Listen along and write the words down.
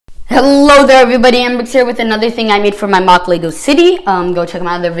Hello there everybody, mbrickz here with another thing I made for my mock Lego City. Go check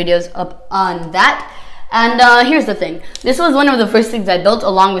my other videos up on that. And here's the thing. This was one of the first things I built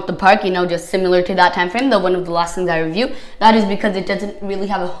along with the park, you know, just similar to that time frame, though one of the last things I review. That is because it doesn't really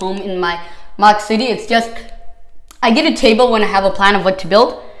have a home in my mock city. It's just, I get a table when I have a plan of what to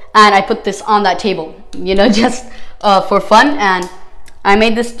build, and I put this on that table, you know, just for fun. And I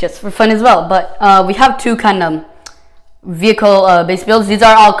made this just for fun as well. But we have two kind of vehicle base builds. These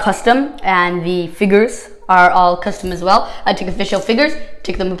are all custom, and the figures are all custom as well. I took official figures,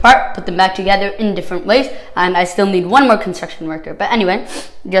 took them apart, put them back together in different ways, and I still need one more construction worker. But anyway,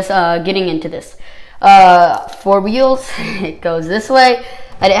 just getting into this. 4 wheels, it goes this way,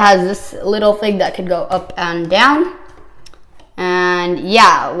 and it has this little thing that could go up and down. And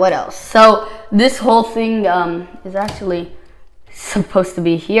yeah, what else? So this whole thing is actually supposed to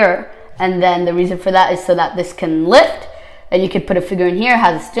be here, and then the reason for that is so that this can lift. And you could put a figure in here. It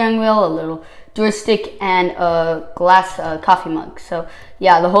has a steering wheel, a little joystick, and a glass coffee mug. So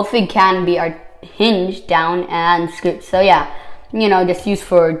yeah, the whole thing can be hinged down and scooped. So yeah, you know, just used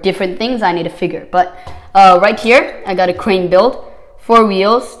for different things. I need a figure. But right here, I got a crane build, 4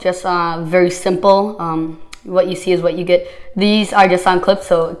 wheels, just very simple. What you see is what you get. These are just on clips,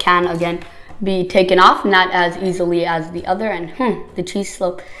 so it can again be taken off, not as easily as the other. And the cheese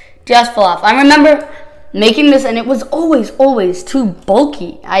slope just fell off. I remember making this, and it was always too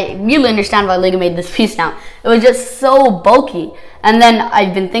bulky. I really understand why Lego made this piece now. It was just so bulky. And then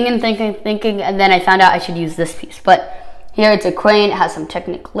I've been thinking, and then I found out I should use this piece. But here it's a crane. It has some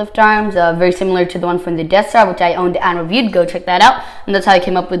Technic lift arms, very similar to the one from the Death Star, which I owned and reviewed. Go check that out. And that's how I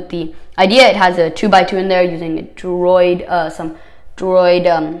came up with the idea. It has a 2x2 in there using a droid, some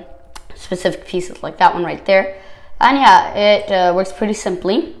droid specific pieces like that one right there. And yeah, it works pretty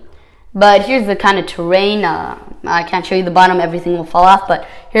simply. But here's the kind of terrain. I can't show you the bottom, everything will fall off, but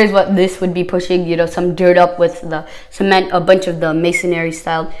here's what this would be pushing, you know, some dirt up with the cement, a bunch of the masonry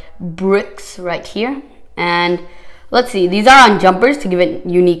styled bricks right here. And let's see, these are on jumpers to give it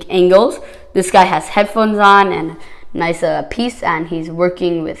unique angles. This guy has headphones on and a nice piece, and he's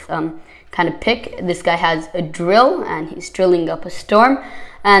working with kind of pick. This guy has a drill, and he's drilling up a storm.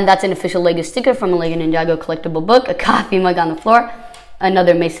 And that's an official Lego sticker from a Lego Ninjago collectible book, a coffee mug on the floor,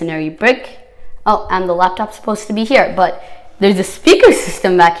 another masonry brick. Oh, and the laptop's supposed to be here, but there's a speaker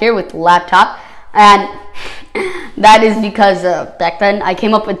system back here with the laptop, and that is because back then I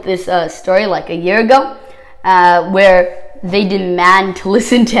came up with this story like a year ago, where they demand to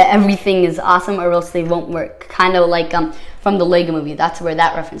listen to everything is awesome or else they won't work, kind of like from the Lego movie. That's where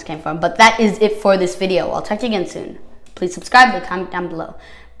that reference came from. But that is it for this video. I'll talk to you again soon. Please subscribe and comment down below.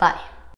 Bye.